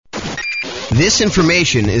This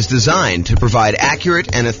information is designed to provide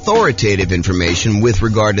accurate and authoritative information with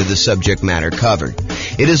regard to the subject matter covered.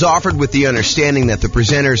 It is offered with the understanding that the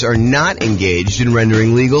presenters are not engaged in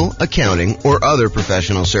rendering legal, accounting, or other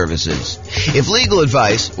professional services. If legal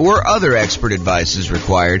advice or other expert advice is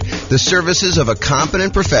required, the services of a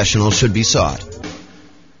competent professional should be sought.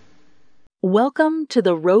 Welcome to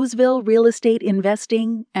the Roseville Real Estate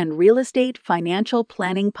Investing and Real Estate Financial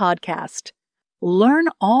Planning Podcast. Learn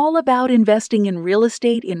all about investing in real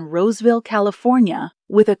estate in Roseville, California,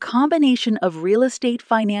 with a combination of real estate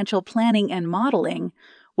financial planning and modeling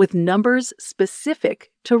with numbers specific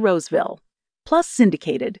to Roseville, plus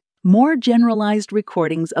syndicated, more generalized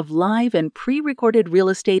recordings of live and pre-recorded real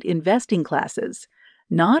estate investing classes,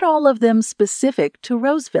 not all of them specific to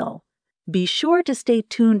Roseville. Be sure to stay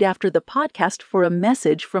tuned after the podcast for a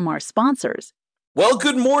message from our sponsors. Well,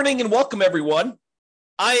 good morning and welcome, everyone.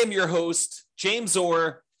 I am your host, James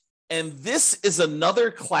Orr, and this is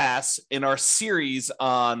another class in our series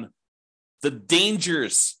on the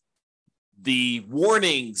dangers, the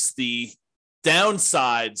warnings, the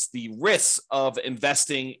downsides, the risks of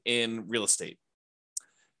investing in real estate.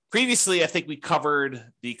 Previously, I think we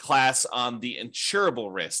covered the class on the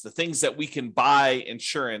insurable risk, the things that we can buy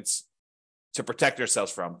insurance to protect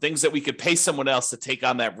ourselves from, things that we could pay someone else to take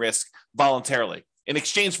on that risk voluntarily. In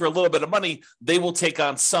exchange for a little bit of money, they will take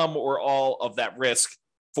on some or all of that risk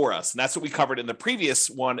for us. And that's what we covered in the previous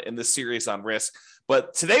one in this series on risk.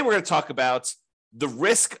 But today we're going to talk about the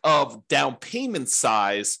risk of down payment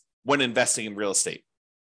size when investing in real estate.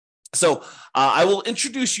 So I will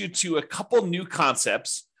introduce you to a couple new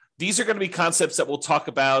concepts. These are going to be concepts that we'll talk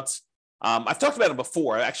about. I've talked about them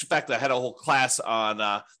before. Actually, in fact, I had a whole class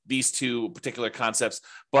on these two particular concepts,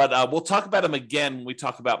 but we'll talk about them again when we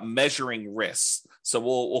talk about measuring risks. So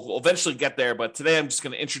we'll eventually get there, but today I'm just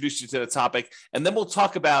going to introduce you to the topic, and then we'll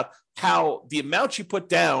talk about how the amount you put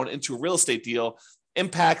down into a real estate deal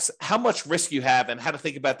impacts how much risk you have and how to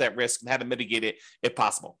think about that risk and how to mitigate it if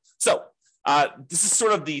possible. So this is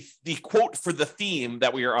sort of the quote for the theme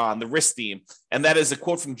that we are on, the risk theme, and that is a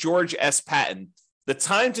quote from George S. Patton. The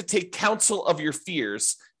time to take counsel of your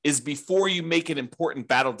fears is before you make an important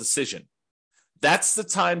battle decision. That's the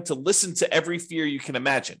time to listen to every fear you can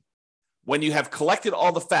imagine. When you have collected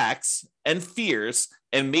all the facts and fears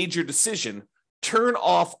and made your decision, turn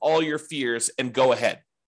off all your fears and go ahead.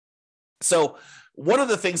 So one of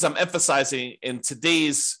the things I'm emphasizing in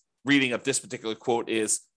today's reading of this particular quote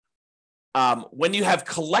is when you have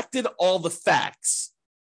collected all the facts.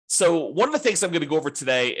 So one of the things I'm going to go over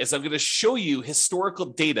today is I'm going to show you historical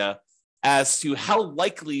data as to how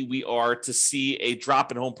likely we are to see a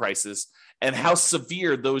drop in home prices and how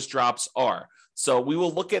severe those drops are. So we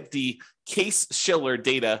will look at the Case-Shiller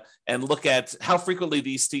data and look at how frequently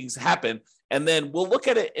these things happen. And then we'll look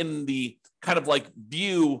at it in the kind of like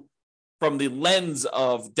view from the lens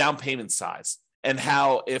of down payment size and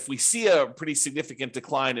how if we see a pretty significant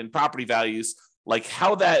decline in property values, like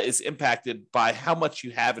how that is impacted by how much you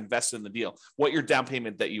have invested in the deal, what your down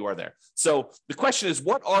payment that you are there. So the question is,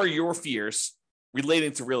 what are your fears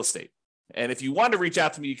relating to real estate? And if you want to reach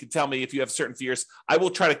out to me, you can tell me if you have certain fears. I will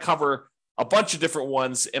try to cover a bunch of different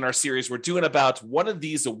ones in our series. We're doing about one of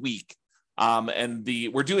these a week.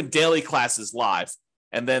 We're doing daily classes live.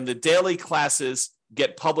 And then the daily classes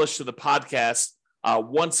get published to the podcast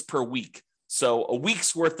once per week. So a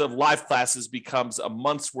week's worth of live classes becomes a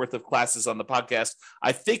month's worth of classes on the podcast.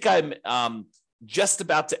 I think I'm just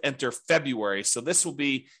about to enter February. So this will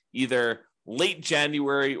be either late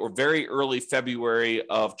January or very early February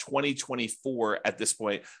of 2024 at this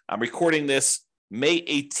point. I'm recording this May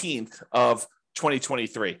 18th of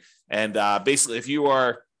 2023. And basically, if you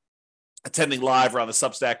are attending live or on the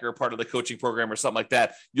Substack or part of the coaching program or something like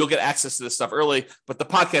that, you'll get access to this stuff early, but the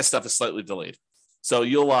podcast stuff is slightly delayed. So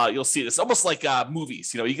you'll see this almost like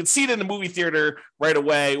movies. You can see it in the movie theater right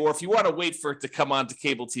away, or if you want to wait for it to come on to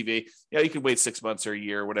cable TV, you can wait 6 months or a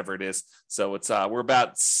year, whatever it is. So it's we're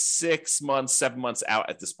about 6 months, 7 months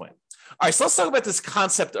out at this point. All right, so let's talk about this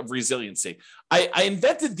concept of resiliency. I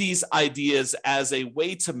invented these ideas as a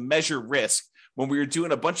way to measure risk when we were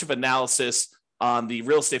doing a bunch of analysis on the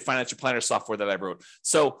real estate financial planner software that I wrote.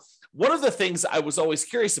 So one of the things I was always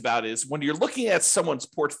curious about is when you're looking at someone's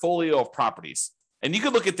portfolio of properties. And you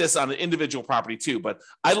can look at this on an individual property too, but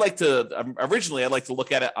I like to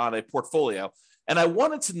look at it on a portfolio. And I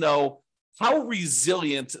wanted to know how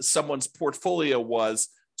resilient someone's portfolio was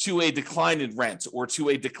to a decline in rent or to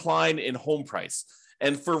a decline in home price.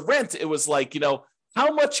 And for rent, it was like,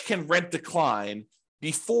 how much can rent decline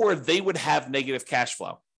before they would have negative cash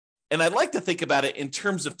flow? And I'd like to think about it in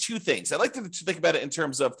terms of two things. I'd like to think about it in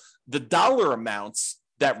terms of the dollar amounts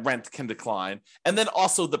that rent can decline, and then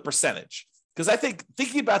also the percentage. Because I think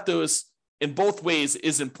thinking about those in both ways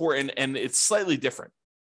is important, and it's slightly different.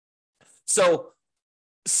 So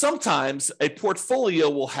sometimes a portfolio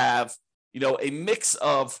will have, a mix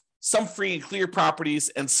of some free and clear properties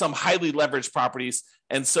and some highly leveraged properties.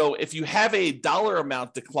 And so if you have a dollar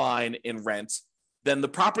amount decline in rent, then the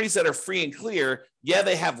properties that are free and clear,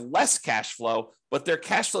 they have less cash flow, but their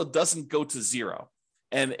cash flow doesn't go to zero.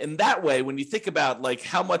 And in that way, when you think about like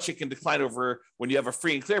how much it can decline over when you have a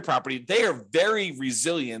free and clear property, they are very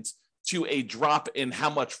resilient to a drop in how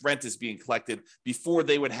much rent is being collected before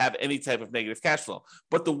they would have any type of negative cash flow.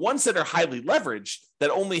 But the ones that are highly leveraged, that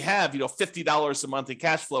only have, $50 a month in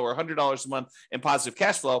cash flow or $100 a month in positive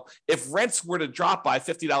cash flow, if rents were to drop by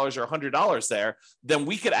 $50 or $100 there, then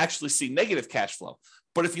we could actually see negative cash flow.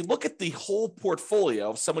 But if you look at the whole portfolio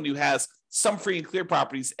of someone who has some free and clear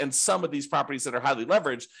properties and some of these properties that are highly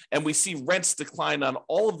leveraged, and we see rents decline on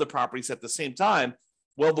all of the properties at the same time,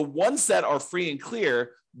 well, the ones that are free and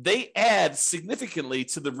clear, they add significantly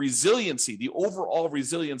to the resiliency, the overall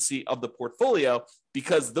resiliency of the portfolio,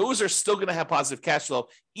 because those are still going to have positive cash flow,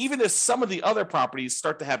 even if some of the other properties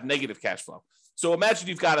start to have negative cash flow. So imagine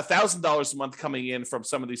you've got $1,000 a month coming in from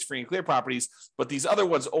some of these free and clear properties, but these other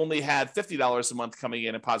ones only had $50 a month coming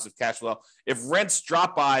in positive cash flow. If rents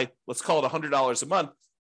drop by, let's call it $100 a month,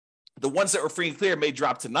 the ones that were free and clear may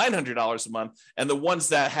drop to $900 a month, and the ones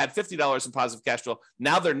that had $50 in positive cash flow,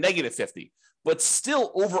 now they're negative 50. But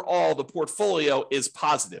still, overall, the portfolio is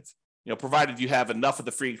positive, provided you have enough of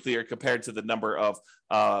the free and clear compared to the number of,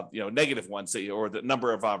 negative ones, or the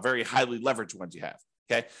number of very highly leveraged ones you have.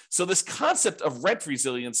 Okay, so this concept of rent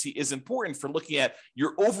resiliency is important for looking at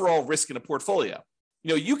your overall risk in a portfolio.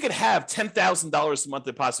 You could have $10,000 a month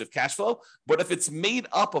in positive cash flow, but if it's made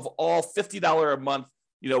up of all $50 a month,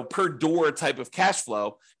 per door type of cash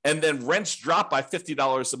flow, and then rents drop by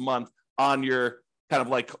 $50 a month on your kind of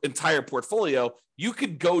like entire portfolio, you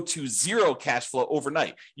could go to zero cash flow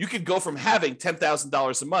overnight. You could go from having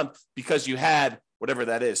 $10,000 a month because you had whatever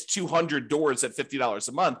that is, 200 doors at $50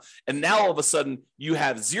 a month. And now all of a sudden you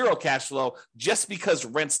have zero cash flow just because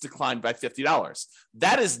rents declined by $50.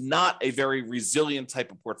 That is not a very resilient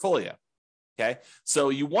type of portfolio. Okay. So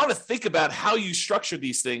you want to think about how you structure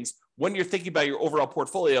these things when you're thinking about your overall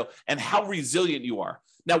portfolio and how resilient you are.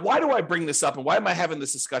 Now, why do I bring this up, and why am I having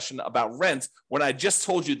this discussion about rent when I just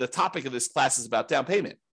told you the topic of this class is about down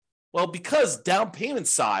payment? Well, because down payment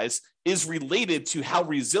size is related to how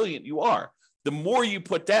resilient you are. The more you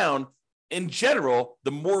put down, in general,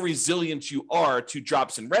 the more resilient you are to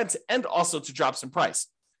drops in rent and also to drops in price.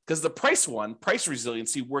 Because the price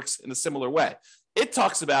resiliency works in a similar way. It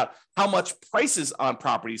talks about how much prices on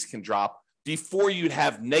properties can drop before you'd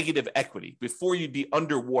have negative equity, before you'd be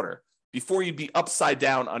underwater, before you'd be upside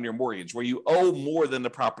down on your mortgage, where you owe more than the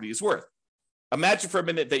property is worth. Imagine for a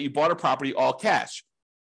minute that you bought a property all cash.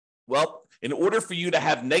 Well, in order for you to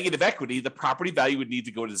have negative equity, the property value would need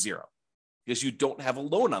to go to zero because you don't have a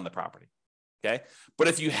loan on the property. Okay. But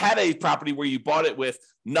if you had a property where you bought it with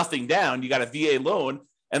nothing down, you got a VA loan,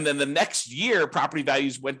 and then the next year property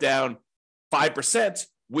values went down 5%,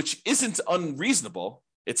 which isn't unreasonable.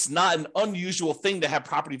 It's not an unusual thing to have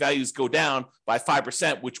property values go down by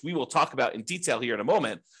 5%, which we will talk about in detail here in a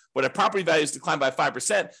moment. But if property values decline by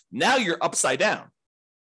 5%, now you're upside down.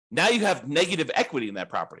 Now you have negative equity in that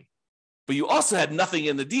property, but you also had nothing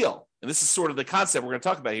in the deal. And this is sort of the concept we're going to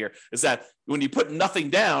talk about here, is that when you put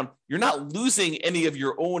nothing down, you're not losing any of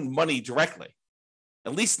your own money directly,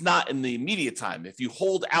 at least not in the immediate time. If you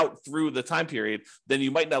hold out through the time period, then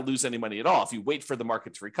you might not lose any money at all if you wait for the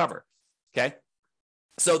market to recover. Okay.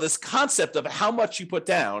 So this concept of how much you put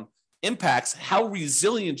down impacts how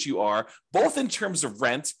resilient you are, both in terms of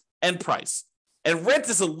rent and price. And rent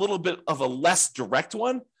is a little bit of a less direct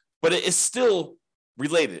one, but it is still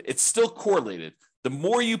related. It's still correlated. The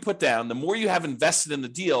more you put down, the more you have invested in the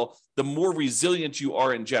deal, the more resilient you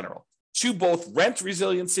are in general to both rent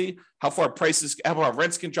resiliency, how far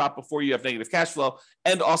rents can drop before you have negative cash flow,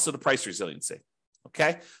 and also the price resiliency.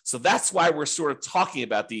 Okay, so that's why we're sort of talking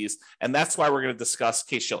about these, and that's why we're going to discuss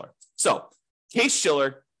Case-Shiller. So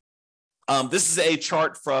Case-Shiller, this is a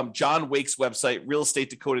chart from John Wake's website,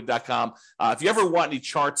 realestateDecoded.com. If you ever want any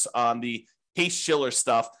charts on the Case-Shiller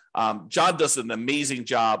stuff, John does an amazing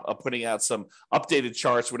job of putting out some updated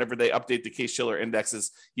charts whenever they update the Case-Shiller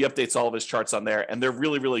indexes. He updates all of his charts on there, and they're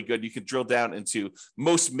really, really good. You could drill down into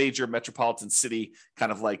most major metropolitan city,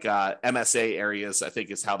 kind of like MSA areas, I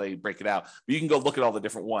think is how they break it out. But you can go look at all the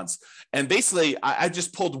different ones. And basically, I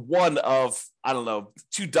just pulled one of, I don't know,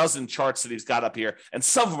 24 charts that he's got up here. And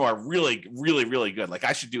some of them are really, really, really good. Like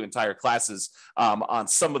I should do entire classes on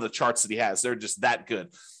some of the charts that he has. They're just that good.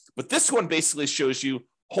 But this one basically shows you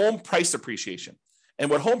home price appreciation. And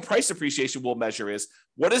what home price appreciation will measure is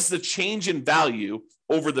what is the change in value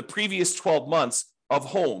over the previous 12 months of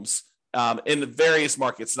homes in the various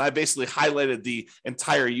markets. And I basically highlighted the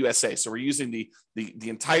entire USA. So we're using the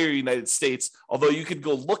entire United States, although you could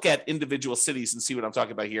go look at individual cities and see what I'm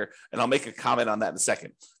talking about here. And I'll make a comment on that in a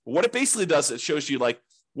second. But what it basically does, it shows you like,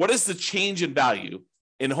 what is the change in value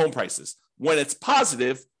in home prices? When it's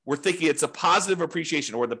positive, we're thinking it's a positive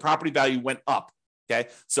appreciation or the property value went up. Okay.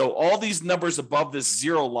 So all these numbers above this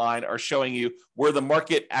zero line are showing you where the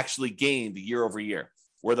market actually gained year over year,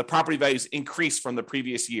 where the property values increased from the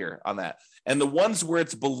previous year on that. And the ones where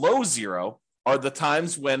it's below zero are the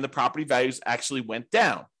times when the property values actually went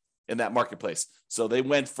down in that marketplace. So they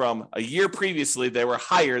went from a year previously, they were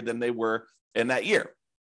higher than they were in that year.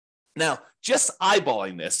 Now, just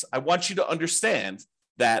eyeballing this, I want you to understand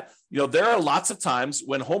that, there are lots of times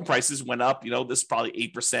when home prices went up, this is probably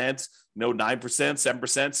 8%, 9%,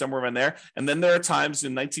 7%, somewhere in there. And then there are times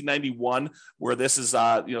in 1991 where this is,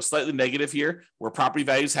 slightly negative here, where property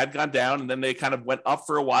values had gone down and then they kind of went up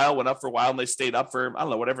for a while, and they stayed up for, I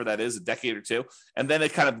don't know, whatever that is, a decade or two. And then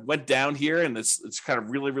it kind of went down here and it's kind of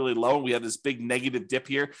really, really low. We had this big negative dip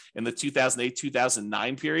here in the 2008,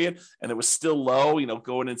 2009 period. And it was still low,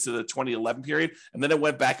 going into the 2011 period. And then it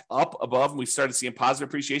went back up above and we started seeing positive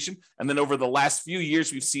appreciation. And then over the last few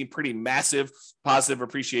years, we've seen pretty massive positive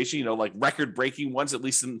appreciation, like record-breaking ones, at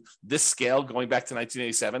least in this scale, going back to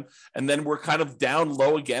 1987. And then we're kind of down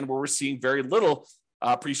low again, where we're seeing very little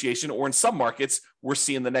appreciation, or in some markets, we're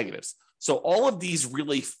seeing the negatives. So all of these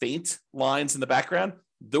really faint lines in the background,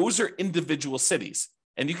 those are individual cities.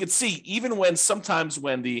 And you can see, even when sometimes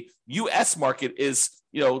when the U.S. market is,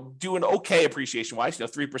 doing okay appreciation-wise,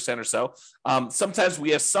 3% or so, sometimes we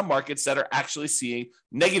have some markets that are actually seeing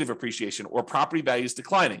negative appreciation or property values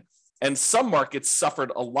declining. And some markets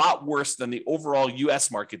suffered a lot worse than the overall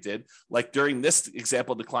U.S. market did. Like during this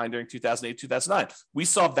example decline during 2008, 2009, we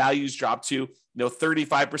saw values drop to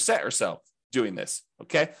 35% or so doing this.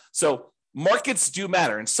 Okay, so markets do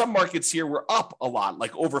matter, and some markets here were up a lot,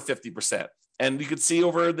 like over 50%. And you could see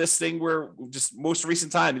over this thing where just most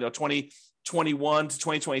recent time, 2021 to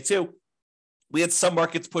 2022, we had some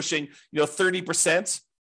markets pushing 30%.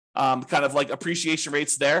 Kind of like appreciation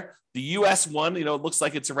rates there. The U.S. one, it looks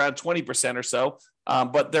like it's around 20% or so,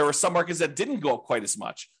 but there were some markets that didn't go up quite as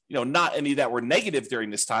much. Not any that were negative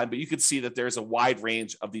during this time, but you could see that there's a wide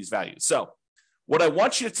range of these values. So what I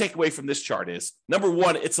want you to take away from this chart is, number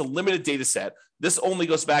one, it's a limited data set. This only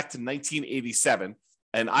goes back to 1987.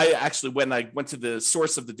 And I actually, when I went to the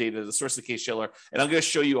source of the data, the source of Case-Shiller, and I'm going to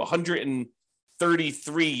show you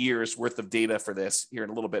 133 years worth of data for this here in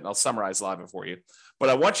a little bit, and I'll summarize a lot of it for you. But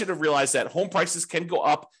I want you to realize that home prices can go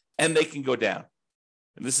up and they can go down.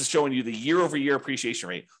 And this is showing you the year-over-year appreciation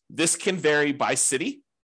rate. This can vary by city.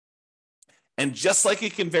 And just like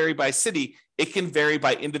it can vary by city, it can vary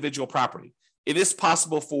by individual property. It is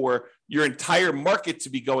possible for your entire market to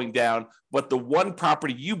be going down, but the one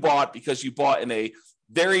property you bought because you bought in a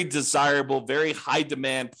very desirable, very high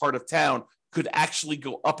demand part of town could actually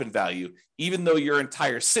go up in value, even though your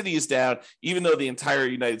entire city is down, even though the entire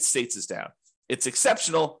United States is down. It's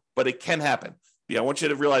exceptional, but it can happen. I want you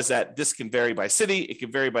to realize that this can vary by city, it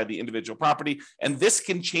can vary by the individual property, and this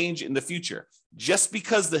can change in the future. Just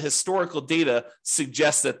because the historical data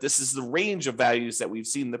suggests that this is the range of values that we've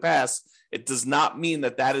seen in the past, it does not mean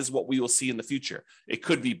that that is what we will see in the future. It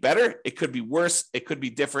could be better, it could be worse, it could be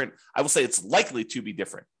different. I will say it's likely to be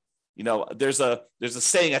different. There's a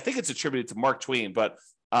saying, I think it's attributed to Mark Twain, but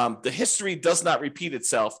the history does not repeat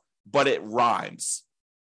itself, but it rhymes.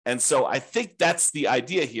 And so I think that's the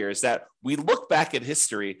idea here, is that we look back at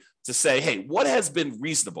history to say, hey, what has been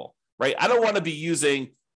reasonable, right? I don't want to be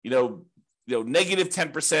using, negative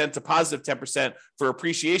 10% to positive 10% for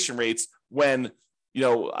appreciation rates when,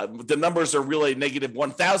 the numbers are really negative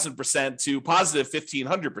 1,000% to positive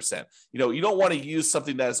 1,500%. You don't want to use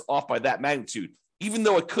something that is off by that magnitude. Even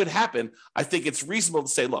though it could happen, I think it's reasonable to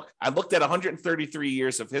say, look, I looked at 133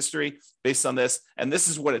 years of history based on this, and this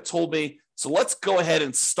is what it told me. So let's go ahead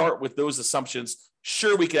and start with those assumptions.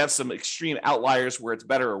 Sure, we could have some extreme outliers where it's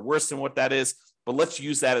better or worse than what that is, but let's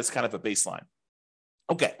use that as kind of a baseline.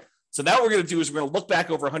 Okay, So now what we're going to do is we're going to look back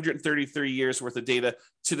over 133 years worth of data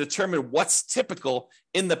to determine what's typical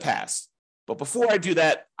in the past. But before I do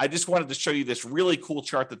that, I just wanted to show you this really cool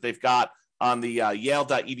chart that they've got on the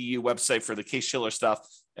Yale.edu website for the Case-Shiller stuff.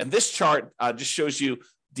 And this chart just shows you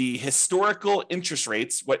the historical interest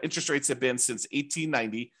rates, what interest rates have been since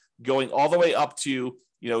 1890, going all the way up to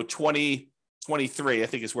 2023, I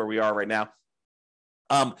think is where we are right now.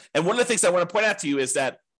 And one of the things I want to point out to you is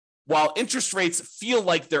that while interest rates feel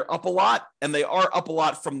like they're up a lot, and they are up a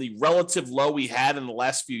lot from the relative low we had in the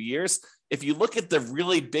last few years, if you look at the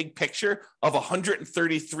really big picture of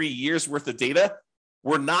 133 years worth of data,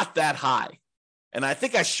 we're not that high. And I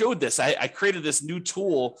think I showed this. I created this new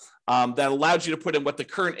tool that allowed you to put in what the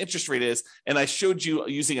current interest rate is. And I showed you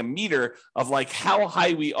using a meter of like how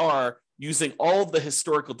high we are using all of the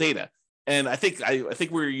historical data. And I think we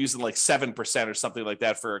were using like 7% or something like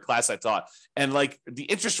that for a class I taught. And like the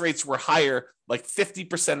interest rates were higher like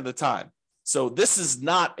 50% of the time. So this is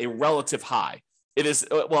not a relative high. It is,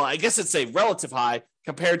 well, I guess it's a relative high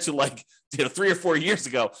compared to like 3 or 4 years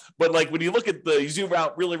ago. But like when you look at you zoom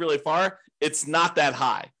out really, really far, it's not that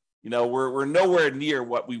high. We're nowhere near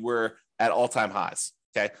what we were at all-time highs.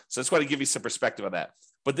 Okay. So I just want to give you some perspective on that.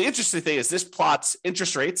 But the interesting thing is this plots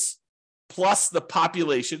interest rates plus the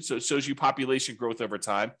population. So it shows you population growth over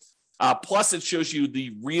time. Plus it shows you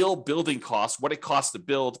the real building costs, what it costs to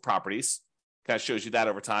build properties. Kind of shows you that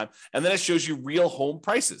over time. And then it shows you real home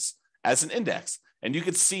prices as an index. And you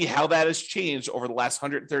can see how that has changed over the last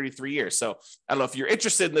 133 years. So I don't know if you're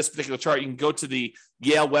interested in this particular chart, you can go to the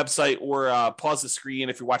Yale website or pause the screen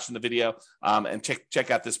if you're watching the video and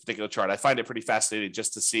check out this particular chart. I find it pretty fascinating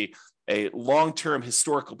just to see a long-term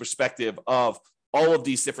historical perspective of all of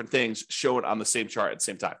these different things shown on the same chart at the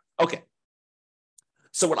same time. Okay.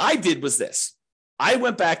 So what I did was this. I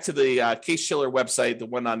went back to the Case-Shiller website, the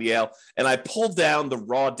one on Yale, and I pulled down the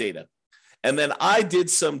raw data. And then I did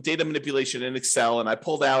some data manipulation in Excel, and I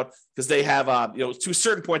pulled out, because they have, to a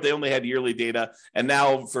certain point, they only had yearly data. And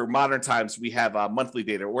now for modern times, we have monthly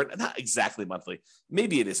data, or not exactly monthly.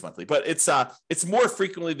 Maybe it is monthly, but it's more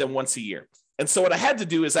frequently than once a year. And so what I had to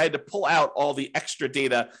do is I had to pull out all the extra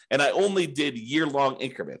data, and I only did year-long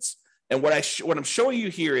increments. And what I'm showing you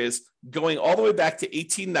here is going all the way back to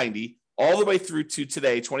 1890, all the way through to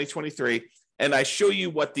today, 2023, and I show you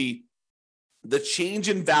what the change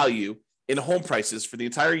in value in home prices for the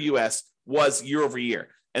entire U.S. was year over year.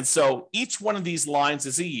 And so each one of these lines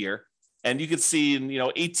is a year. And you can see in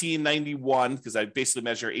 1891, because I basically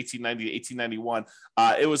measure 1890 to 1891,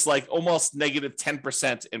 it was like almost negative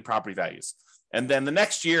 10% in property values. And then the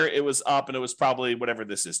next year it was up, and it was probably whatever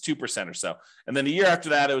this is, 2% or so. And then the year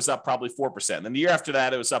after that, it was up probably 4%. And then the year after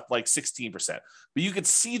that, it was up like 16%. But you could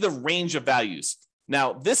see the range of values.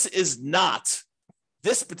 Now, this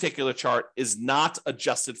particular chart is not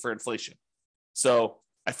adjusted for inflation. So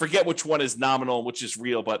I forget which one is nominal and which is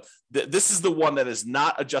real, but this is the one that is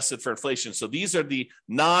not adjusted for inflation. So these are the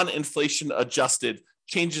non-inflation adjusted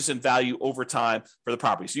changes in value over time for the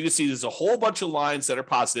property. So you can see there's a whole bunch of lines that are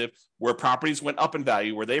positive where properties went up in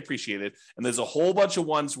value, where they appreciated, and there's a whole bunch of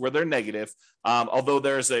ones where they're negative, although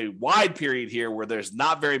there's a wide period here where there's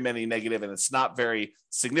not very many negative, and it's not very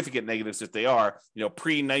significant negatives if they are.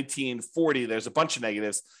 Pre-1940, there's a bunch of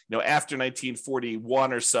negatives. After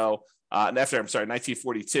 1941 or so, and after,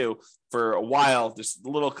 1942, for a while, there's a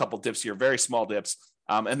little couple dips here, very small dips.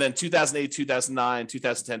 And then 2008, 2009,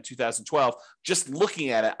 2010, 2012, just looking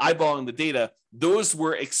at it, eyeballing the data, those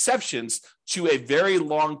were exceptions to a very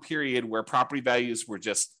long period where property values were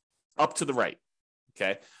just up to the right.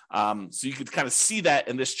 Okay. So you could kind of see that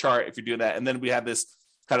in this chart if you're doing that. And then we have this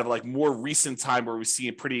kind of like more recent time where we see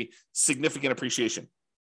a pretty significant appreciation.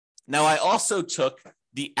 Now, I also took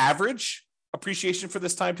the average appreciation for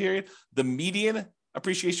this time period, the median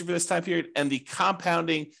appreciation for this time period, and the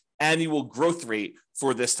compounding annual growth rate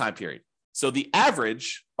for this time period. So the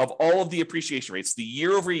average of all of the appreciation rates, the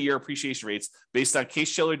year over year appreciation rates based on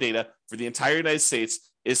Case-Shiller data for the entire United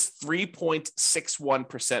States is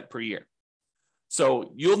 3.61% per year.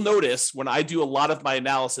 So you'll notice when I do a lot of my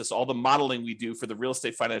analysis, all the modeling we do for the real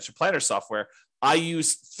estate financial planner software, I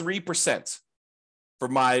use 3% for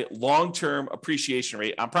my long-term appreciation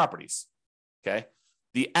rate on properties. Okay.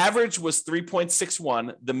 The average was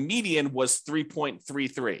 3.61. The median was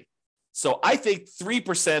 3.33. So I think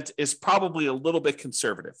 3% is probably a little bit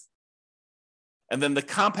conservative. And then the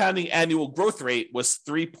compounding annual growth rate was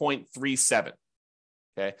 3.37.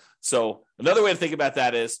 Okay. So another way to think about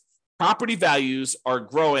that is property values are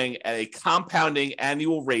growing at a compounding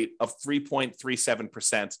annual rate of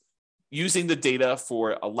 3.37% using the data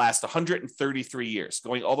for the last 133 years,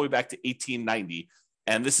 going all the way back to 1890.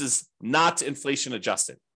 And this is not inflation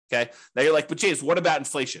adjusted. Okay. Now you're like, but James, what about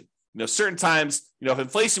inflation? Certain times, if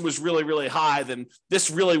inflation was really, really high, then this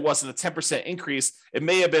really wasn't a 10% increase. It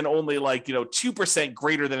may have been only 2%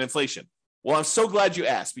 greater than inflation. Well, I'm so glad you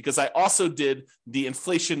asked, because I also did the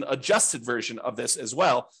inflation adjusted version of this as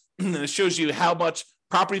well. And it shows you how much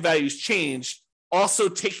property values changed, also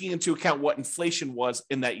taking into account what inflation was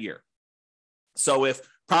in that year. So if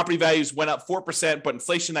property values went up 4%, but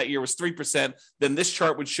inflation that year was 3%, then this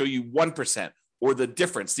chart would show you 1%, or the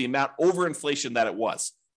difference, the amount over inflation that it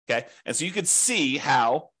was. Okay. And so you could see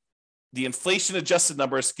how the inflation adjusted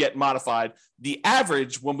numbers get modified. The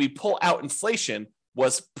average when we pull out inflation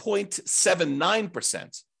was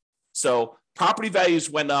 0.79%. So property values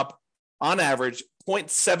went up on average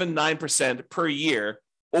 0.79% per year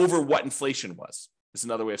over what inflation was. Is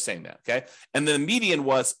another way of saying that. Okay. And the median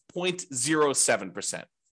was 0.07%.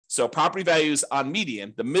 So property values on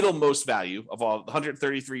median, the middlemost value of all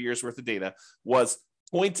 133 years worth of data, was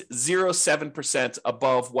 0.07%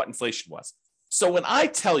 above what inflation was. So when I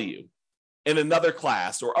tell you in another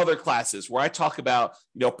class or other classes where I talk about,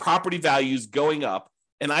 property values going up,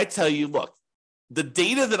 and I tell you, look, the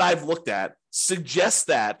data that I've looked at suggests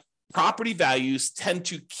that property values tend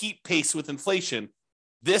to keep pace with inflation,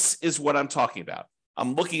 this is what I'm talking about.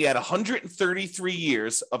 I'm looking at 133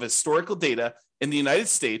 years of historical data in the United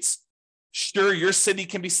States. Sure, your city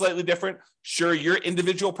can be slightly different. Sure, your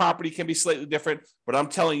individual property can be slightly different. But I'm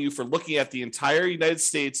telling you, for looking at the entire United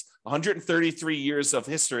States, 133 years of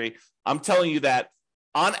history, I'm telling you that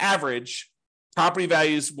on average, property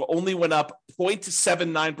values only went up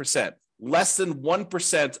 0.79%, less than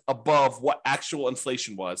 1% above what actual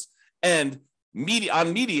inflation was. And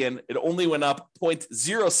on median, it only went up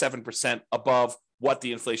 0.07% above what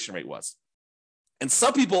the inflation rate was. And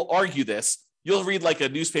some people argue this. You'll read like a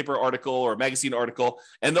newspaper article or a magazine article,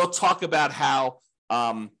 and they'll talk about how,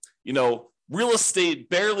 real estate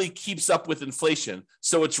barely keeps up with inflation,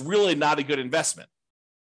 so it's really not a good investment.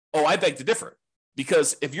 Oh, I beg to differ,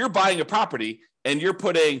 because if you're buying a property and you're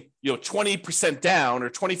putting, 20% down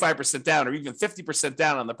or 25% down or even 50%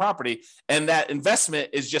 down on the property, and that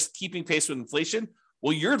investment is just keeping pace with inflation,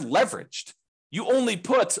 well, you're leveraged. You only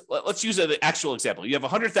put, let's use an actual example. You have a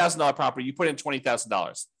 $100,000 property, you put in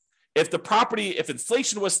 $20,000. If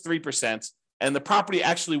inflation was 3% and the property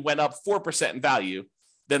actually went up 4% in value,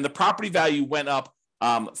 then the property value went up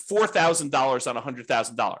 $4,000 on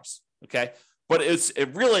 $100,000. Okay. But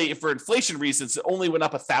it really, for inflation reasons, it only went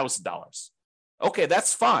up $1,000. Okay.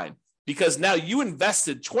 That's fine, because now you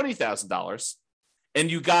invested $20,000 and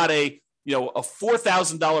you got a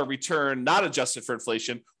 $4,000 return not adjusted for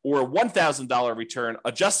inflation, or a $1,000 return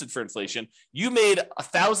adjusted for inflation. You made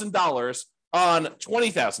 $1,000 on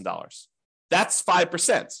 $20,000. That's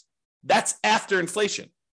 5%. That's after inflation.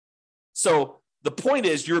 So the point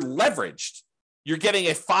is, you're leveraged. You're getting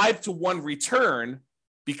a 5-to-1 return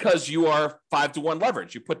because you are 5-to-1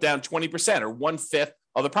 leverage. You put down 20% or 1/5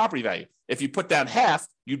 of the property value. If you put down half,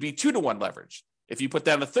 you'd be 2-to-1 leverage. If you put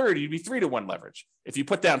down a third, you'd be 3-to-1 leverage. If you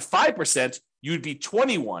put down 5%, you'd be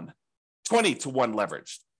 20-to-1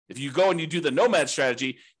 leveraged. If you go and you do the nomad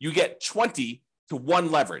strategy, you get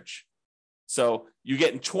 20-to-1 leverage. So you're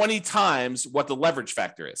getting 20 times what the leverage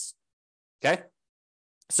factor is. Okay.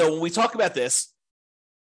 So when we talk about this,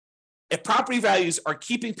 if property values are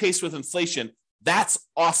keeping pace with inflation, that's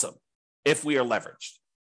awesome if we are leveraged,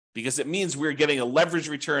 because it means we're getting a leverage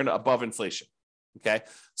return above inflation. Okay.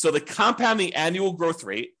 So the compounding annual growth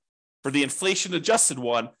rate for the inflation adjusted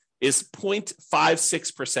one is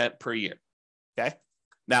 0.56% per year. Okay.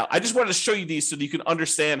 Now, I just wanted to show you these so that you can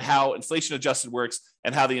understand how inflation adjusted works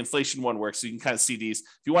and how the inflation one works. So you can kind of see these.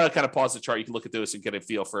 If you want to kind of pause the chart, you can look at those and get a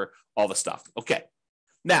feel for all the stuff. Okay.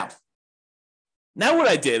 Now what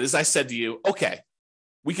I did is I said to you, okay,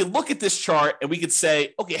 we can look at this chart and we could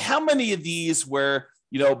say, okay, how many of these were,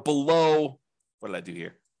 below, what did I do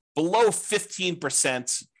here? Below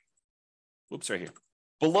 15%. Whoops, right here.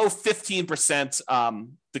 Below 15%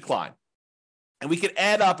 decline. And we could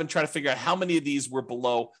add up and try to figure out how many of these were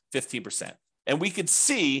below 15%. And we could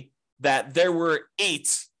see that there were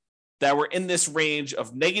 8 that were in this range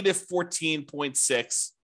of negative 14.6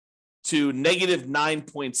 to negative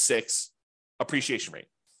 9.6 appreciation rate.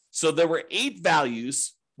 So there were 8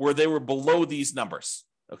 values where they were below these numbers.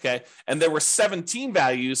 Okay. And there were 17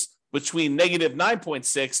 values between negative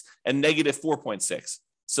 9.6 and negative 4.6.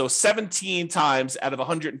 So 17 times out of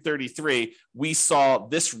 133, we saw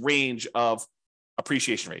this range of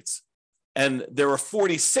appreciation rates. And there were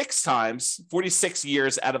 46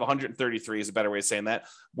 years out of 133 is a better way of saying that,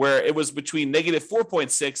 where it was between negative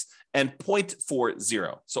 4.6 and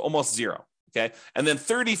 0.40. So almost zero. Okay. And then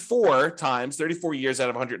 34 years out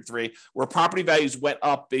of 103, where property values went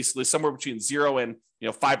up basically somewhere between 0 and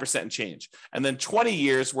 5% and change. And then 20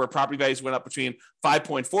 years where property values went up between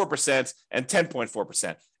 5.4% and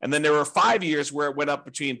 10.4%. And then there were 5 years where it went up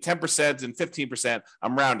between 10% and 15%.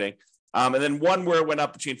 I'm rounding. And then one where it went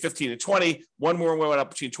up between 15 and 20, one where it went up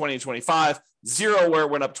between 20 and 25, 0 where it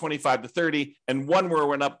went up 25 to 30, and one where it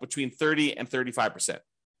went up between 30 and 35%.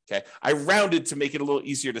 Okay. I rounded to make it a little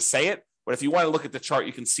easier to say it, but if you want to look at the chart,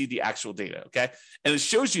 you can see the actual data. Okay. And it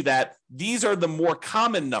shows you that these are the more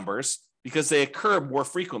common numbers because they occur more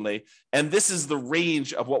frequently. And this is the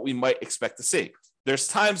range of what we might expect to see. There's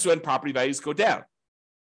times when property values go down,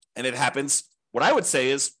 and it happens, what I would say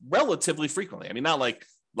is relatively frequently. I mean, not like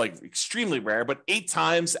extremely rare, but 8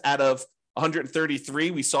 times out of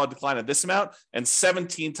 133, we saw a decline of this amount, and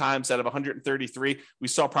 17 times out of 133, we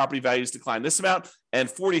saw property values decline this amount, and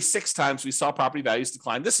 46 times we saw property values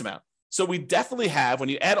decline this amount. So we definitely have, when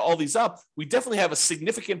you add all these up, we definitely have a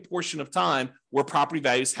significant portion of time where property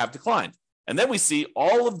values have declined. And then we see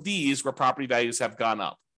all of these where property values have gone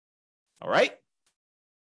up. All right.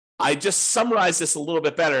 I just summarized this a little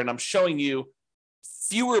bit better, and I'm showing you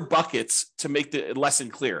fewer buckets to make the lesson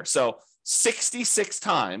clear. So 66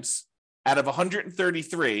 times out of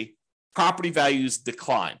 133, property values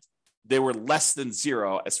declined. They were less than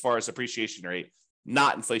 0 as far as appreciation rate,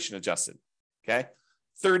 not inflation adjusted. Okay.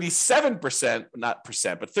 37%, not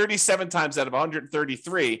percent, but 37 times out of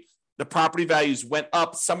 133, the property values went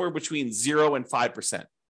up somewhere between 0 and 5%.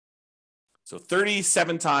 So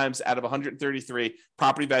 37 times out of 133,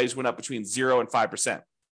 property values went up between 0 and 5%.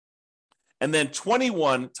 And then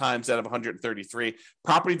 21 times out of 133,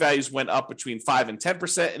 property values went up between 5 and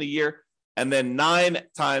 10% in a year. And then 9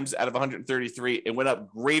 times out of 133, it went up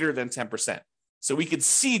greater than 10%. So we could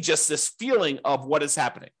see just this feeling of what is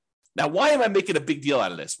happening. Now, why am I making a big deal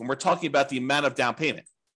out of this when we're talking about the amount of down payment?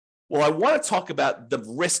 Well, I want to talk about the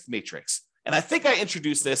risk matrix. And I think I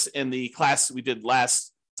introduced this in the class we did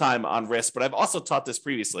last time on risk, but I've also taught this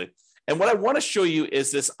previously. And what I want to show you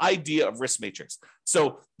is this idea of risk matrix.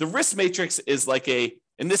 So the risk matrix is like in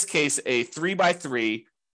this case, a 3x3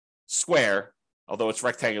 square, although it's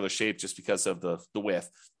rectangular shape just because of the width.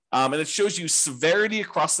 And it shows you severity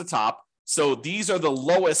across the top. So these are the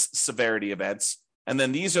lowest severity events. And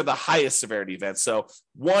then these are the highest severity events. So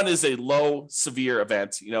 1 is a low severe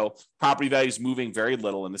event, property values moving very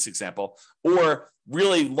little in this example, or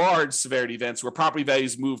really large severity events where property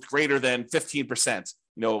values moved greater than 15%,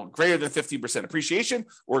 greater than 15% appreciation,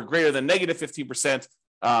 or greater than negative 15%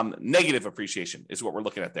 negative appreciation is what we're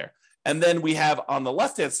looking at there. And then we have on the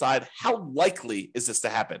left-hand side, how likely is this to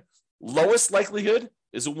happen? Lowest likelihood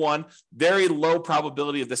is a 1, very low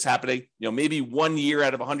probability of this happening, maybe 1 year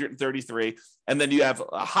out of 133. And then you have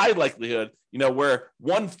a high likelihood, where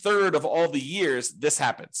 1/3 of all the years this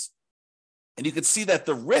happens. And you can see that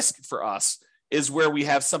the risk for us is where we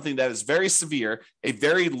have something that is very severe, a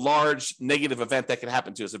very large negative event that can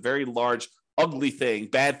happen to us, a very large, ugly thing,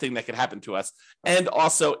 bad thing that can happen to us. And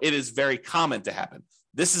also it is very common to happen.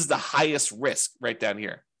 This is the highest risk right down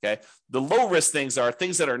here. Okay. The low risk things are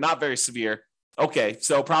things that are not very severe. Okay,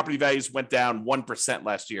 so property values went down 1%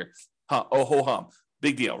 last year. Oh, ho hum.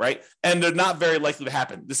 Big deal, right? And they're not very likely to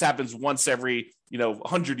happen. This happens once every,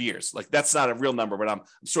 100 years. Like that's not a real number, but I'm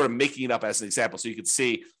sort of making it up as an example. So you can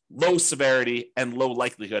see low severity and low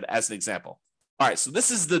likelihood as an example. All right, so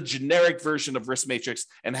this is the generic version of risk matrix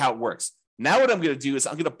and how it works. Now what I'm going to do is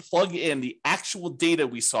I'm going to plug in the actual data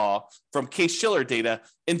we saw from Case-Shiller data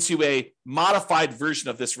into a modified version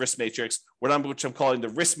of this risk matrix, which I'm calling the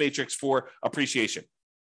risk matrix for appreciation.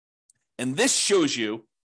 And this shows you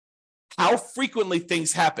how frequently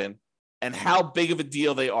things happen and how big of a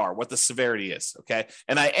deal they are, what the severity is, okay?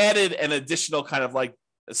 And I added an additional kind of like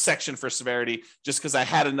a section for severity just because I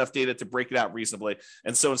had enough data to break it out reasonably.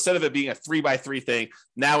 And so instead of it being a 3x3 thing,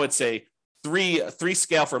 now it's a three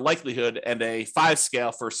scale for likelihood and a 5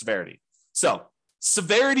 scale for severity. So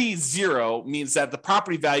severity 0 means that the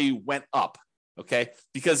property value went up, okay?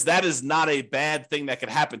 Because that is not a bad thing that could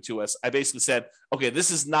happen to us. I basically said, okay, this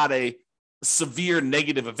is not a severe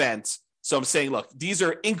negative event. So I'm saying, look, these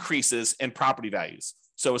are increases in property values.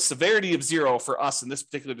 So a severity of 0 for us in this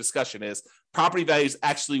particular discussion is property values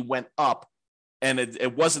actually went up and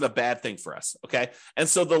it wasn't a bad thing for us, okay? And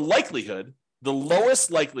so the likelihood, the lowest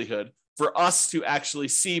likelihood for us to actually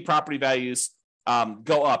see property values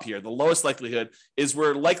go up here, the lowest likelihood is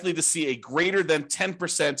we're likely to see a greater than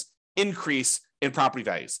 10% increase in property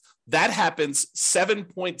values. That happens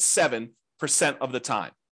 7.7% of the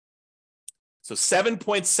time. So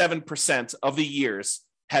 7.7% of the years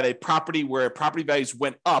had a property where property values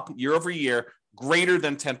went up year over year greater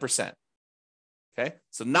than 10%. Okay,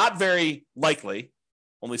 so not very likely,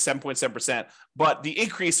 only 7.7%, but the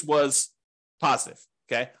increase was positive.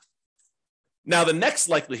 Okay, now the next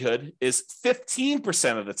likelihood is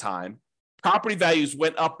 15% of the time, property values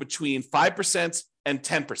went up between 5% and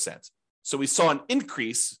 10%. So we saw an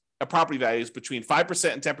increase of property values between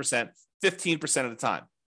 5% and 10%, 15% of the time.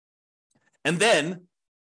 And then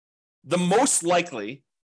the most likely,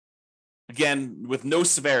 again, with no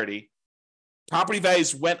severity, property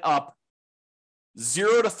values went up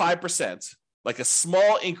 0 to 5%, like a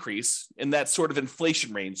small increase in that sort of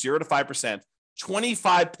inflation range, 0 to 5%,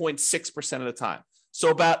 25.6% of the time. So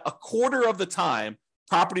about a quarter of the time,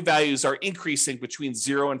 property values are increasing between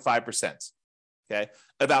 0 and 5%. Okay.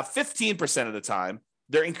 About 15% of the time,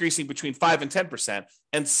 they're increasing between 5 and 10%,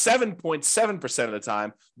 and 7.7% of the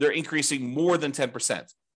time, they're increasing more than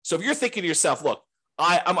 10%. So if you're thinking to yourself, look,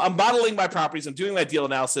 I'm modeling my properties, I'm doing my deal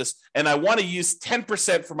analysis, and I want to use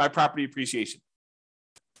 10% for my property appreciation.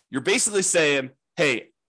 You're basically saying, hey,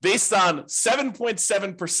 based on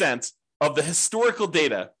 7.7% of the historical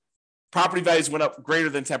data, property values went up greater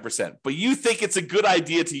than 10%. But you think it's a good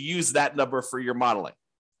idea to use that number for your modeling,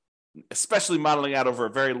 especially modeling out over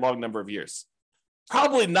a very long number of years.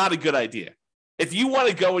 Probably not a good idea. If you want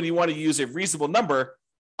to go and you want to use a reasonable number,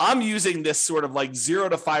 I'm using this sort of like 0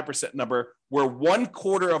 to 5% number where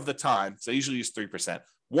 1/4 of the time, so I usually use 3%,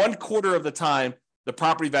 1/4 of the time, the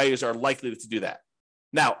property values are likely to do that.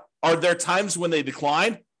 Now, are there times when they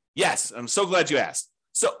decline? Yes, I'm so glad you asked.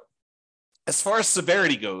 So as far as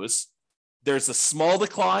severity goes, there's a small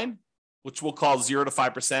decline, which we'll call 0 to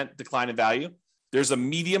 5% decline in value. There's a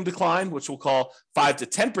medium decline, which we'll call 5 to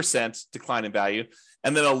 10% decline in value.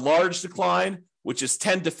 And then a large decline, which is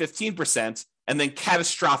 10 to 15%, and then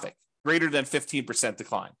catastrophic, greater than 15%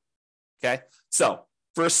 decline. Okay. So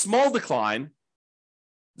for a small decline,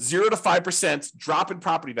 0 to 5% drop in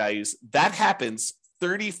property values, that happens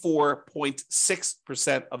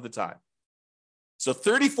 34.6% of the time. So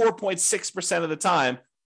 34.6% of the time,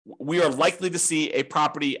 we are likely to see a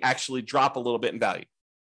property actually drop a little bit in value.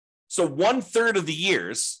 So 1/3 of the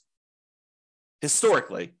years,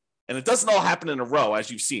 historically, and it doesn't all happen in a row, as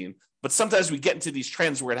you've seen, but sometimes we get into these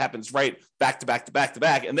trends where it happens right back to back to back to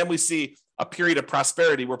back, and then we see a period of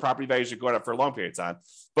prosperity where property values are going up for a long period of time.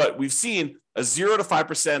 But we've seen a 0 to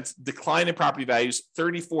 5% decline in property values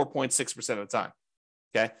 34.6% of the time.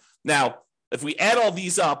 Okay. Now, if we add all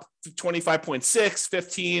these up, 25.6,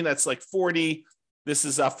 15, that's like 40. This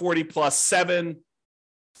is 40 plus 7.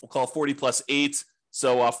 We'll call it 40 plus 8.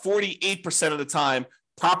 So 48% of the time,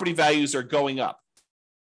 property values are going up.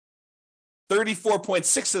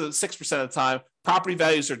 34.6% of the time, property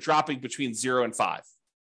values are dropping between 0 and 5.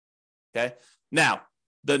 Okay. Now,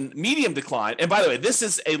 the medium decline, and by the way, this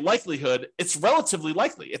is a likelihood. It's relatively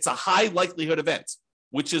likely. It's a high likelihood event,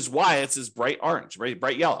 which is why it's this bright orange, right?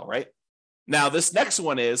 Bright yellow, right? Now, this next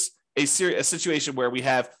one is a situation where we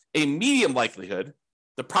have a medium likelihood.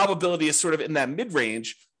 The probability is sort of in that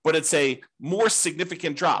mid-range, but it's a more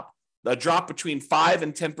significant drop, a drop between 5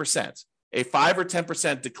 and 10%. A 5 or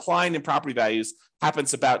 10% decline in property values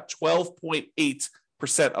happens about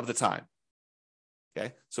 12.8% of the time.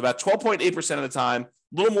 Okay, so about 12.8% of the time, a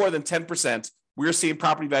little more than 10%, we're seeing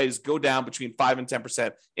property values go down between 5 and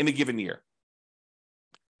 10% in a given year.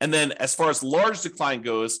 And then as far as large decline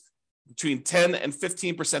goes, between 10 and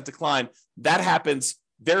 15% decline, that happens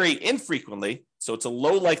very infrequently. So it's a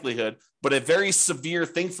low likelihood, but a very severe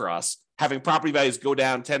thing for us, having property values go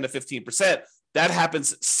down 10 to 15%. That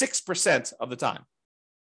happens 6% of the time.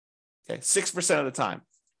 Okay, 6% of the time.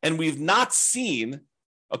 And we've not seen,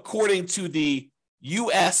 according to the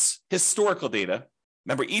US historical data,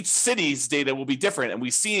 remember each city's data will be different, and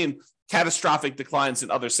we've seen catastrophic declines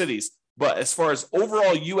in other cities. But as far as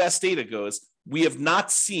overall US data goes, we have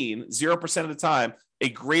not seen 0% of the time a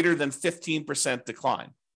greater than 15%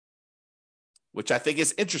 decline, which I think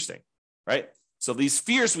is interesting, right? So these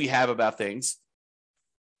fears we have about things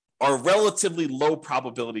are relatively low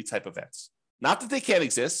probability type events. Not that they can't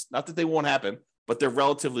exist, not that they won't happen, but they're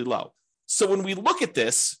relatively low. So when we look at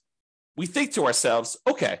this, we think to ourselves,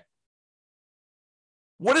 okay,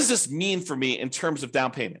 what does this mean for me in terms of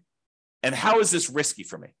down payment? And how is this risky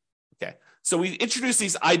for me? Okay, so we introduce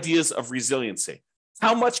these ideas of resiliency.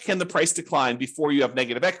 How much can the price decline before you have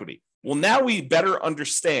negative equity? Well, now we better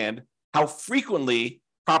understand how frequently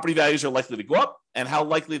property values are likely to go up and how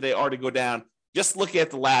likely they are to go down. Just look at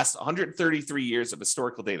the last 133 years of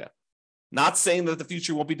historical data. Not saying that the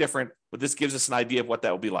future will be different, but this gives us an idea of what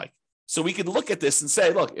that will be like. So we can look at this and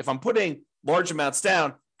say, look, if I'm putting large amounts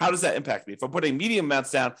down, how does that impact me? If I'm putting medium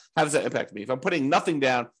amounts down, how does that impact me? If I'm putting nothing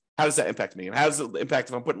down, how does that impact me? And how does it impact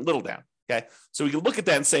if I'm putting little down? Okay, so we can look at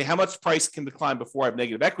that and say, how much price can decline before I have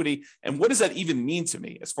negative equity? And what does that even mean to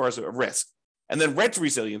me as far as a risk? And then rent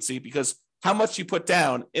resiliency, because how much you put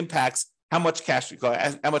down impacts how much cash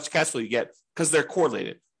flow you get, because they're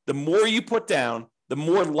correlated. The more you put down, the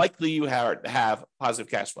more likely you are to have positive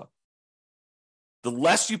cash flow. The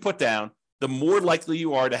less you put down, the more likely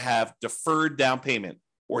you are to have deferred down payment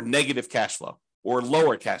or negative cash flow or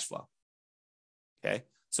lower cash flow. Okay,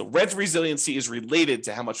 so rent resiliency is related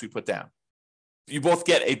to how much we put down. You both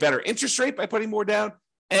get a better interest rate by putting more down,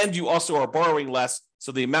 and you also are borrowing less,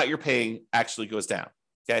 so the amount you're paying actually goes down.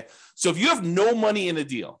 Okay, so if you have no money in a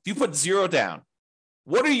deal, if you put zero down,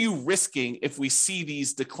 what are you risking if we see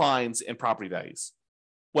these declines in property values?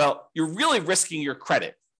 Well, you're really risking your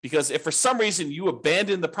credit, because if for some reason you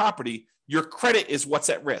abandon the property, your credit is what's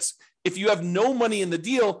at risk. If you have no money in the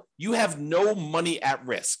deal, you have no money at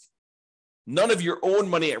risk. None of your own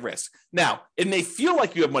money at risk. Now, it may feel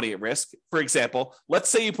like you have money at risk. For example, let's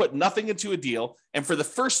say you put nothing into a deal, and for the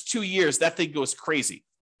first 2 years, that thing goes crazy.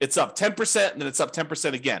 It's up 10%, and then it's up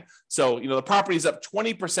 10% again. So, the property is up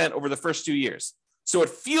 20% over the first 2 years. So it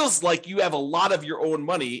feels like you have a lot of your own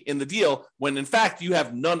money in the deal, when in fact you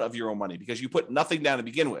have none of your own money because you put nothing down to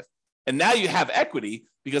begin with. And now you have equity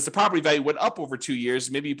because the property value went up over 2 years.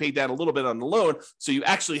 Maybe you paid down a little bit on the loan, so you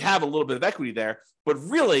actually have a little bit of equity there. But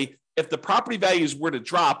really, if the property values were to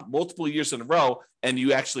drop multiple years in a row and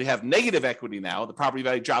you actually have negative equity now, the property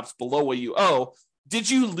value drops below what you owe, did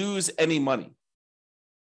you lose any money?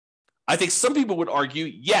 I think some people would argue,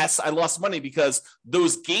 yes, I lost money because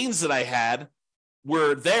those gains that I had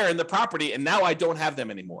were there in the property and now I don't have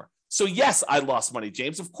them anymore. So yes, I lost money,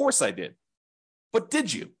 James. Of course I did. But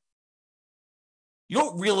did you? You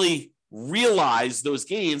don't really realize those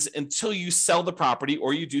gains until you sell the property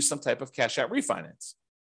or you do some type of cash out refinance.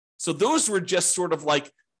 So those were just sort of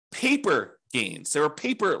like paper gains. There were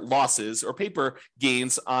paper losses or paper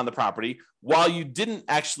gains on the property while you didn't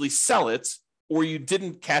actually sell it or you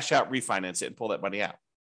didn't cash out refinance it and pull that money out.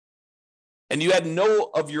 And you had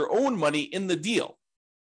no of your own money in the deal.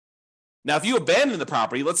 Now, if you abandon the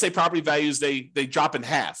property, let's say property values, they drop in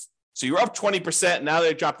half. So you're up 20%, now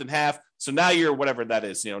they dropped in half. So now you're whatever that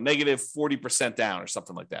is, negative 40% down or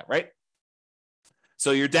something like that, right?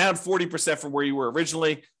 So you're down 40% from where you were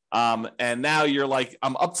originally. And now you're like,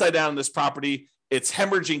 I'm upside down in this property. It's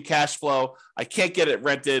hemorrhaging cash flow. I can't get it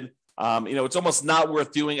rented. It's almost not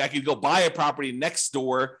worth doing. I could go buy a property next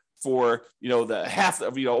door for, the half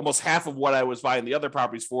of, almost half of what I was buying the other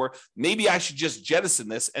properties for. Maybe I should just jettison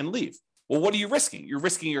this and leave. Well, what are you risking? You're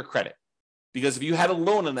risking your credit. Because if you had a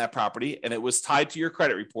loan on that property and it was tied to your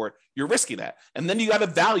credit report, you're risking that. And then you got to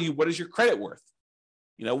value, what is your credit worth?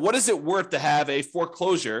 What is it worth to have a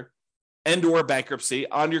foreclosure and or bankruptcy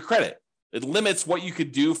on your credit? It limits what you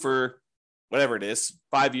could do for whatever it is,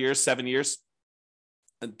 5 years, 7 years,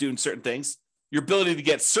 and doing certain things. Your ability to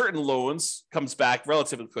get certain loans comes back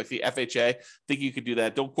relatively quickly. FHA, I think you could do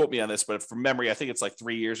that. Don't quote me on this, but from memory, I think it's like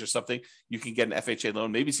 3 years or something. You can get an FHA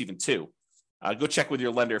loan. Maybe it's even 2. Go check with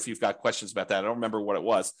your lender if you've got questions about that. I don't remember what it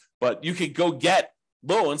was, but you could go get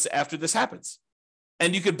loans after this happens.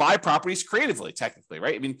 And you could buy properties creatively, technically,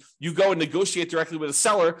 right? I mean, you go and negotiate directly with a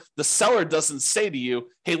seller. The seller doesn't say to you,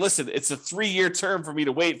 hey, listen, it's a 3-year term for me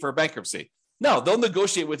to wait for a bankruptcy. No, they'll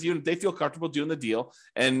negotiate with you and they feel comfortable doing the deal.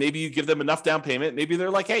 And maybe you give them enough down payment. Maybe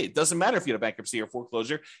they're like, hey, it doesn't matter if you had a bankruptcy or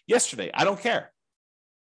foreclosure yesterday. I don't care.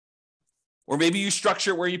 Or maybe you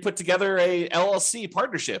structure where you put together a LLC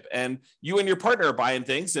partnership and you and your partner are buying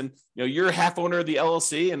things and you're a half owner of the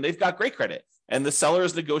LLC and they've got great credit and the seller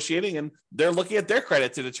is negotiating and they're looking at their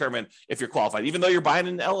credit to determine if you're qualified, even though you're buying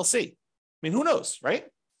an LLC. I mean, who knows, right?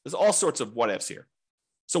 There's all sorts of what ifs here.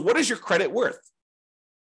 So what is your credit worth?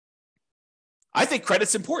 I think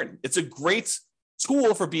credit's important. It's a great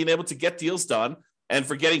tool for being able to get deals done and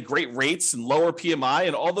for getting great rates and lower PMI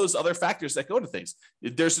and all those other factors that go to things.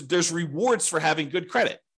 There's rewards for having good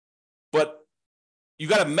credit, but you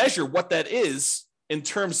got to measure what that is in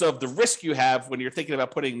terms of the risk you have when you're thinking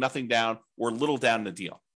about putting nothing down or little down in the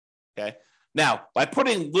deal. Okay. Now, by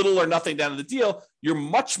putting little or nothing down in the deal, you're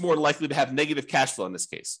much more likely to have negative cash flow in this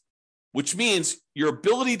case, which means your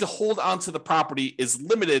ability to hold onto the property is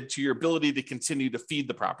limited to your ability to continue to feed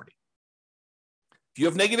the property. If you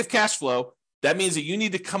have negative cash flow, that means that you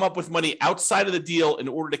need to come up with money outside of the deal in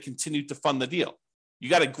order to continue to fund the deal. You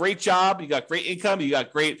got a great job, you got great income, you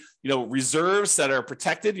got great, reserves that are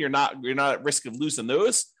protected. You're not at risk of losing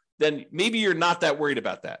those. Then maybe you're not that worried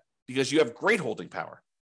about that because you have great holding power.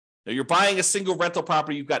 Now you're buying a single rental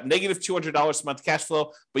property, you've got negative $200 a month cash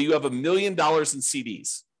flow, but you have $1 million in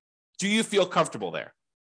CDs. Do you feel comfortable there?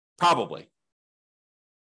 Probably.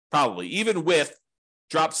 Even with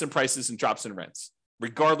drops in prices and drops in rents,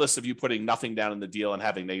 regardless of you putting nothing down in the deal and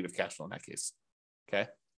having negative cash flow in that case. Okay.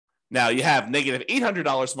 Now you have negative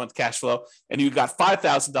 $800 a month cash flow and you've got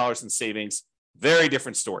 $5,000 in savings. Very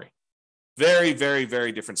different story. Very, very,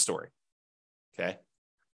 very different story. Okay.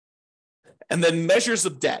 And then measures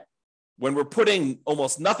of debt. When we're putting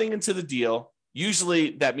almost nothing into the deal,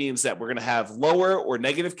 usually that means that we're going to have lower or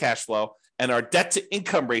negative cash flow, and our debt to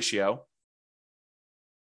income ratio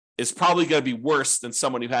is probably going to be worse than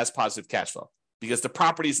someone who has positive cash flow because the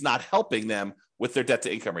property is not helping them with their debt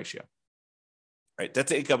to income ratio. Right? Debt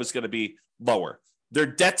to income is going to be lower. Their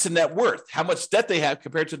debt to net worth, how much debt they have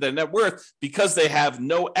compared to their net worth, because they have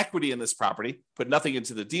no equity in this property, put nothing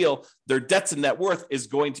into the deal, their debt to net worth is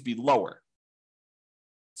going to be lower.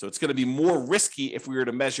 So it's going to be more risky if we were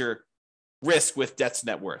to measure risk with debt to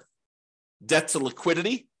net worth. Debt to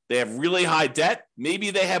liquidity, they have really high debt.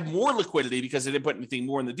 Maybe they have more liquidity because they didn't put anything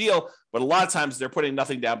more in the deal, but a lot of times they're putting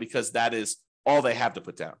nothing down because that is all they have to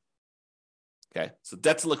put down. Okay, so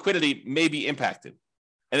debt to liquidity may be impacted.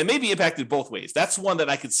 And it may be impacted both ways. That's one that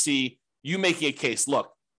I could see you making a case.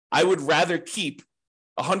 Look, I would rather keep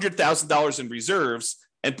 $100,000 in reserves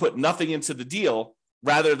and put nothing into the deal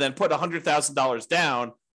rather than put $100,000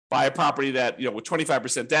 down, buy a property that, with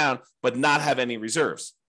 25% down, but not have any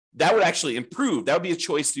reserves. That would actually improve. That would be a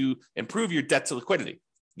choice to improve your debt to liquidity.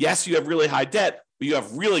 Yes, you have really high debt, but you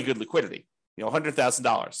have really good liquidity,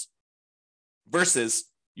 $100,000 versus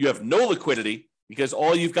you have no liquidity because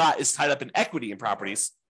all you've got is tied up in equity in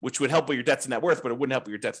properties, which would help with your debt to net worth, but it wouldn't help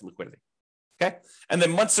with your debt to liquidity. Okay. And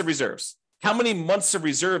then months of reserves. How many months of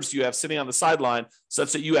reserves do you have sitting on the sideline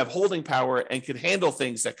such that you have holding power and can handle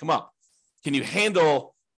things that come up? Can you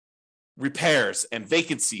handle repairs and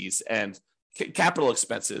vacancies and capital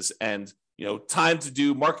expenses and, time to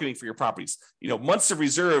do marketing for your properties? Months of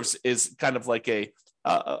reserves is kind of like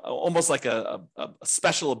almost like a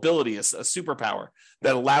special ability, a superpower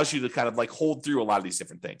that allows you to kind of like hold through a lot of these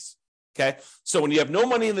different things. Okay. So when you have no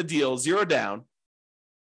money in the deal, zero down,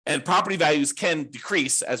 and property values can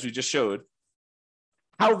decrease, as we just showed,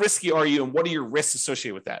 how risky are you and what are your risks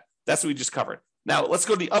associated with that? That's what we just covered. Now let's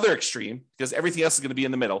go to the other extreme because everything else is going to be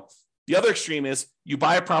in the middle. The other extreme is you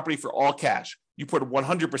buy a property for all cash. You put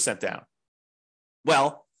 100% down.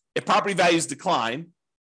 Well, if property values decline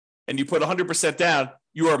and you put 100% down,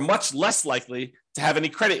 you are much less likely to have any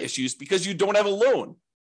credit issues because you don't have a loan,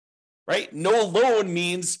 right? No loan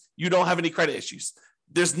means you don't have any credit issues.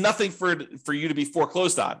 There's nothing for you to be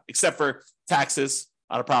foreclosed on except for taxes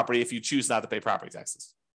on a property if you choose not to pay property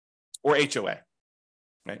taxes or HOA,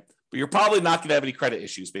 right? But you're probably not going to have any credit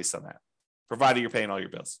issues based on that, provided you're paying all your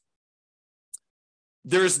bills.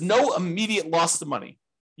 There's no immediate loss of money.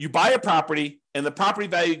 You buy a property and the property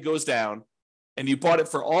value goes down and you bought it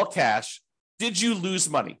for all cash. Did you lose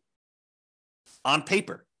money? On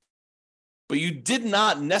paper. But you did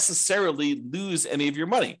not necessarily lose any of your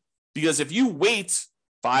money because if you wait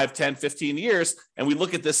 5, 10, 15 years and we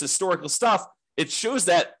look at this historical stuff, it shows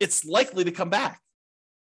that it's likely to come back.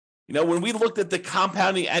 When we looked at the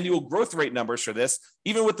compounding annual growth rate numbers for this,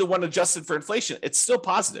 even with the one adjusted for inflation, it's still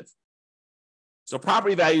positive. So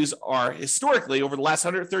property values are historically, over the last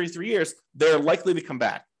 133 years, they're likely to come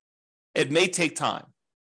back. It may take time.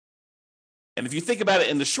 And if you think about it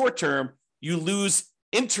in the short term, you lose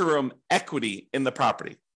interim equity in the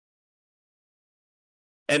property.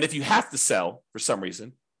 And if you have to sell for some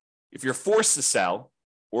reason, if you're forced to sell,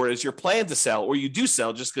 or is your plan to sell, or you do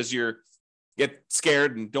sell just because you get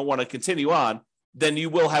scared and don't want to continue on, then you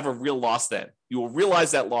will have a real loss then. You will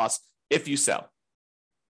realize that loss if you sell.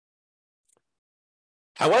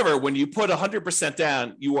 However, when you put 100%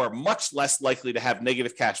 down, you are much less likely to have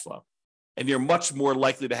negative cash flow, and you're much more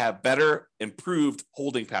likely to have better, improved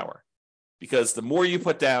holding power. Because the more you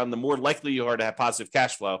put down, the more likely you are to have positive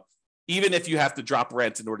cash flow, even if you have to drop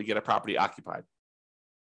rent in order to get a property occupied.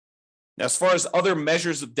 Now, as far as other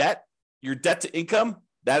measures of debt, your debt to income,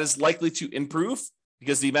 that is likely to improve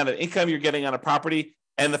because the amount of income you're getting on a property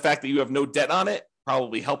and the fact that you have no debt on it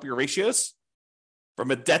probably help your ratios. From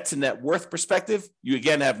a debt to net worth perspective, you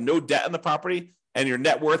again have no debt on the property and your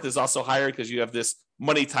net worth is also higher because you have this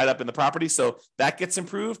money tied up in the property. So that gets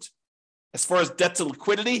improved. As far as debt to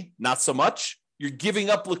liquidity, not so much. You're giving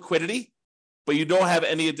up liquidity, but you don't have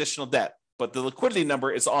any additional debt. But the liquidity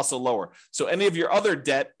number is also lower. So any of your other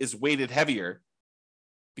debt is weighted heavier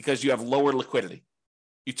because you have lower liquidity.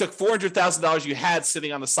 You took $400,000 you had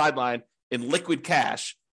sitting on the sideline in liquid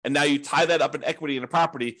cash, and now you tie that up in equity in a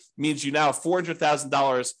property, means you now have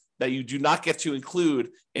 $400,000 that you do not get to include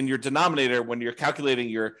in your denominator when you're calculating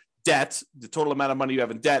your debt, the total amount of money you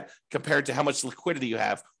have in debt, compared to how much liquidity you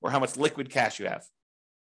have or how much liquid cash you have.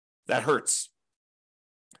 That hurts.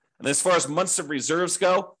 And as far as months of reserves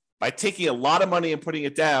go, by taking a lot of money and putting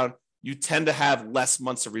it down, you tend to have less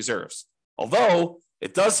months of reserves. Although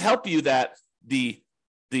it does help you that the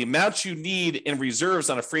amount you need in reserves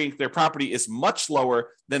on a free and clear property is much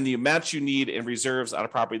lower than the amount you need in reserves on a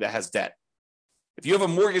property that has debt. If you have a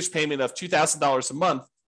mortgage payment of $2,000 a month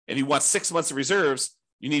and you want 6 months of reserves,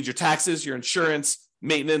 you need your taxes, your insurance,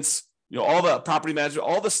 maintenance, all the property management,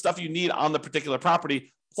 all the stuff you need on the particular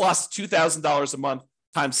property, plus $2,000 a month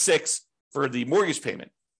times 6 for the mortgage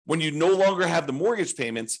payment. When you no longer have the mortgage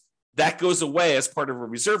payments, that goes away as part of a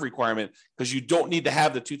reserve requirement because you don't need to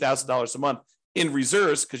have the $2,000 a month in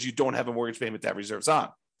reserves because you don't have a mortgage payment to have reserves on.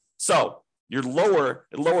 So it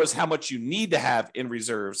lowers how much you need to have in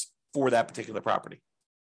reserves for that particular property.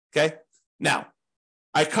 Okay. Now,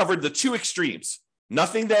 I covered the two extremes,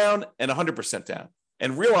 nothing down and 100% down,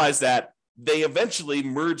 and realized that they eventually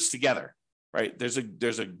merge together, right? There's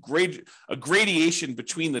a gradation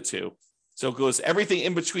between the two. So it goes everything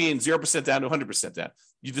in between 0% down to 100% down.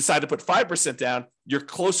 You decide to put 5% down, you're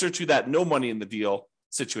closer to that no money in the deal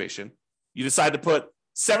situation. You decide to put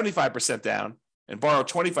 75% down and borrow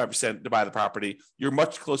 25% to buy the property, you're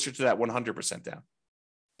much closer to that 100% down.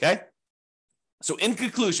 Okay? So in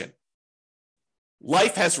conclusion,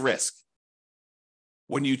 life has risk.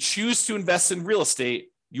 When you choose to invest in real estate,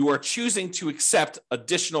 you are choosing to accept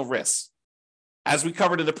additional risks. As we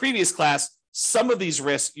covered in the previous class, some of these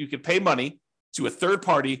risks you could pay money to a third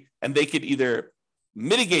party and they could either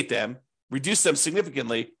mitigate them, reduce them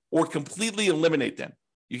significantly, or completely eliminate them.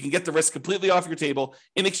 You can get the risk completely off your table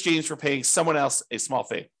in exchange for paying someone else a small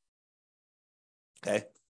fee. Okay.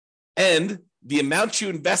 And the amount you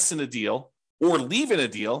invest in a deal or leave in a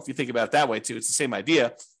deal, if you think about it that way too, it's the same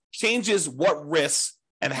idea, changes what risks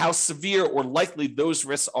and how severe or likely those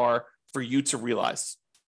risks are for you to realize.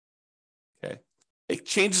 Okay. It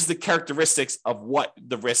changes the characteristics of what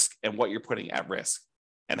the risk and what you're putting at risk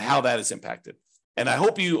and how that is impacted. And I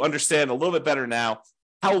hope you understand a little bit better now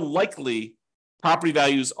how likely property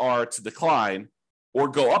values are to decline or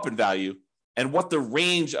go up in value and what the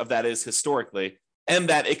range of that is historically, and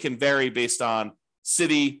that it can vary based on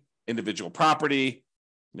city, individual property,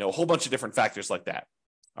 a whole bunch of different factors like that.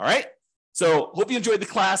 All right. So hope you enjoyed the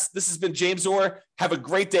class. This has been James Orr. Have a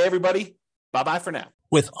great day, everybody. Bye-bye for now.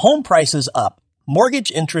 With home prices up,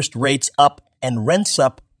 mortgage interest rates up, and rents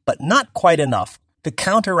up, but not quite enough to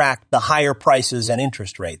counteract the higher prices and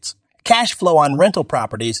interest rates, cash flow on rental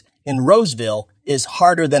properties in Roseville is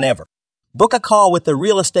harder than ever. Book a call with the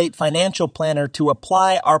Real Estate Financial Planner to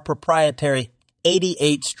apply our proprietary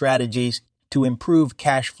 88 strategies to improve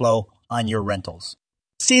cash flow on your rentals.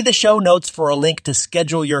 See the show notes for a link to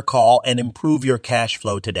schedule your call and improve your cash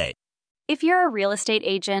flow today. If you're a real estate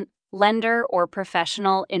agent, lender, or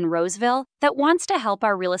professional in Roseville that wants to help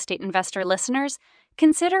our real estate investor listeners,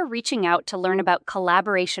 consider reaching out to learn about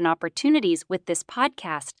collaboration opportunities with this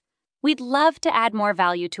podcast. We'd love to add more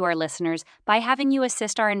value to our listeners by having you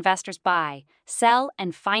assist our investors buy, sell,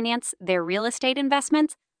 and finance their real estate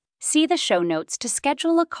investments. See the show notes to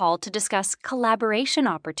schedule a call to discuss collaboration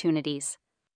opportunities.